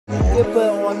get put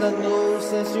on the news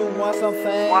since you want some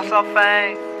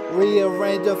fame.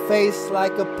 Rearrange your face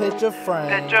like a picture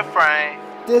frame.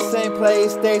 This ain't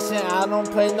PlayStation, I don't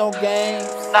play no games.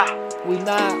 We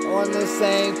not on the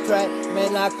same track,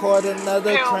 man, I caught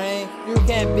another train. You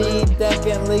can't be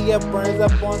decking, leave your brains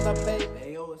up on some paper.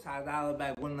 Hey yo, it's Hak Dolla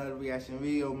back with another reaction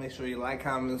video. Make sure you like,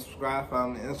 comment, and subscribe.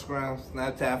 Follow me on Instagram,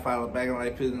 Snapchat, follow back and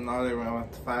like pictures and all that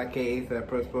around 5K, that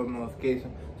press post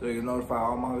notification so you can notify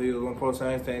all my videos on post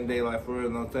anything day like for real, you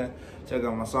know what I'm saying? Check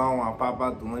out my song when I pop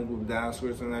out, the link will be down in the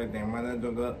description and everything. Run that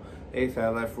junk up,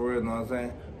 ASAP like for real, you know what I'm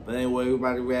saying? But anyway, we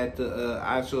about to react to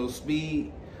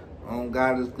IShowSpeed on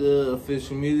God Is Good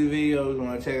official music video. You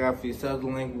want to check out for yourself, the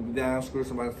link will be down in the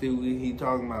description about to see what he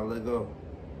talking about. Let's go.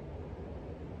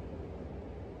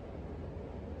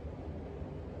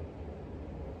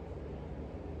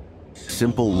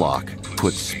 Simple lock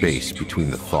puts space between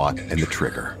the thought and the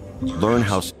trigger. Learn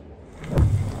how...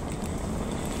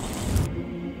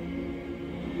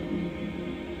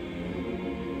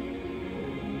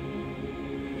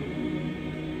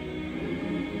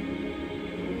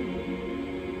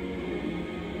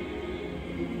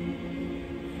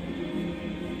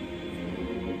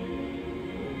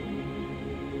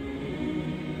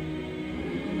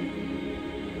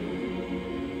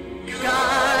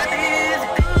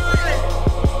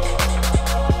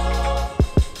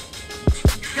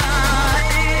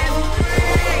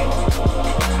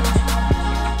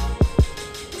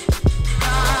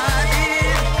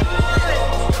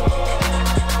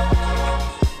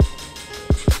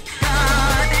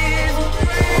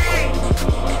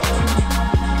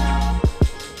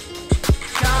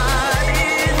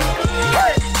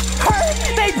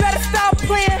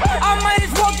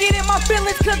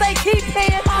 Cause they keep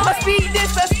paying a speed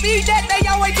this, a speed that, they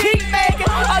always keep making.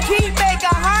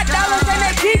 Hot dollars and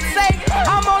they keep saying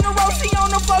I'm on the road, she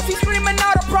on the floor, she screaming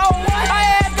out a pro.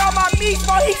 I asked all my meat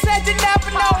for, he said you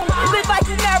never know. Live like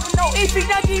you never know. If you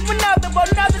don't keep another, but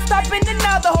another stop in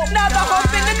another hole, another hop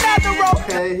in another row.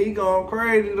 Okay, he going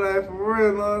crazy like for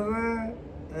real, know what I'm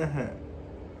saying?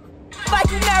 Like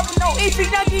you never know. If you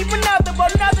don't keep another, but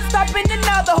another stop in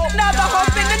another hole, another hop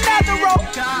in another row.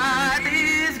 God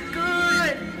is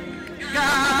good.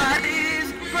 God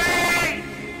is great.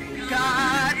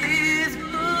 God is good.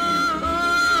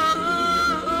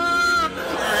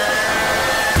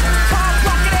 Time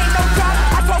clock, it ain't no drop.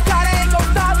 I told God I ain't gon'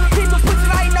 stop. People pushing,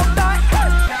 I ain't no thought.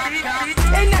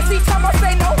 And next time I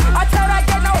say no, I tell her I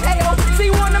get no hell.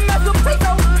 She wanna mess with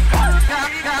Plato.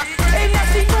 And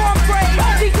next she know I'm great.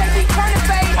 She take me turning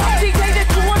fade. She take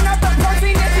it to another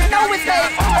person that you know is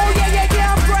fake. Oh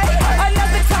yeah, I'm great.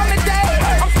 Another time of day.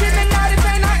 I'm spinning out of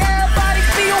vein on everybody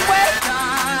feel wet.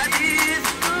 God is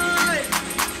good.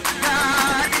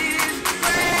 God is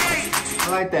great. I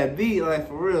like that beat, like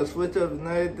for real. Switch up and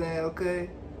everything, okay?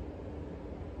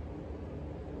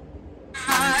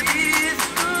 God is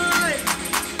good.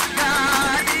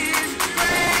 God is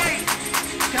great.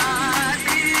 God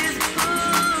is good.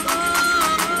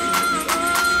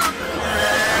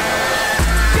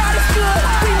 God is good.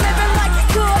 We living like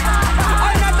it's good.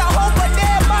 Another hope, but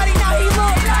everybody now he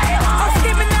look. I'm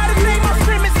skipping out of name, I'm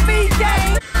screaming speed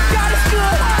game. God is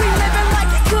good. We living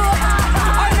like it's good.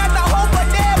 Another hope, but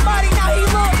everybody now he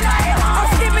look. I'm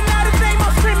skipping out of name,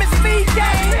 I'm screaming speed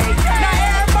game. Now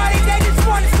everybody they just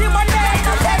wanna see my name.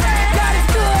 God is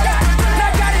good.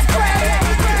 Now God is great.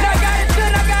 Now God is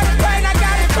good. Now God is great. Now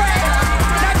God is great.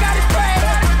 Now God is great.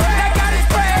 Now God is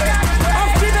great. I'm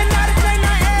skipping out of name,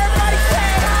 now everybody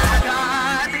say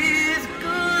God is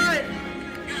good.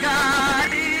 God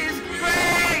is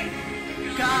great.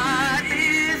 God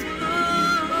is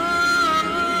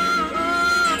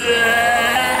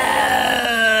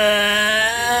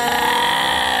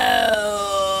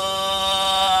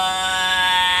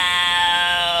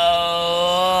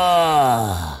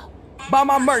Buy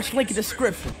my merch, link in the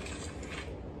description.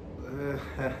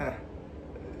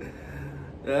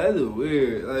 That's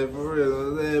weird, like for real, you know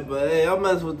what I'm saying? But hey, I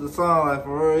mess with the song, like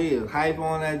for real. He is hype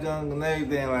on that junk and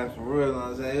everything, like for real, you know what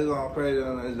I'm saying? He's going crazy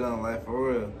on that junk, like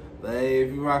for real. But hey,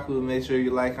 if you rock with it, make sure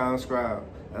you like, comment, subscribe.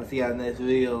 I'll see y'all next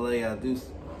video. Love y'all. Deuces.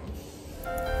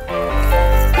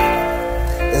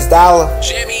 It's Dolla.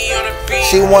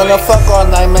 She wanna fuck all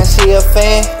night, man. She a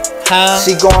fan.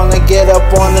 She gonna get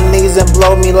up on her knees and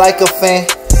blow me like a fan.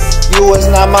 You is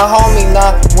not my homie,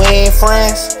 nah, we ain't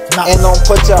friends. And don't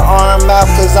put your arm out,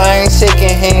 cause I ain't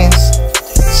shaking hands.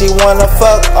 She wanna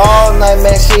fuck all night,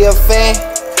 man, she a fan.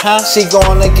 She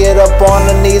gonna get up on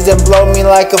her knees and blow me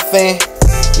like a fan.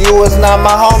 You is not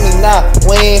my homie, nah,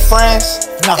 we ain't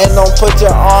friends. And don't put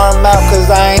your arm out,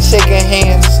 cause I ain't shaking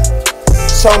hands.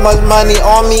 So much money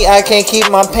on me, I can't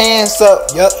keep my pants up.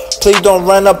 Please don't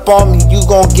run up on me, you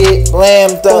gon' get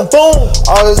lammed up. Boom, boom.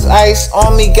 All this ice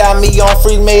on me got me on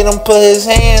free, made him put his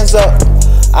hands up.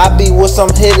 I be with some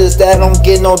hitters that don't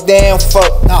get no damn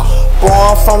fuck. Nah. Boy,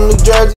 I'm from New Jersey.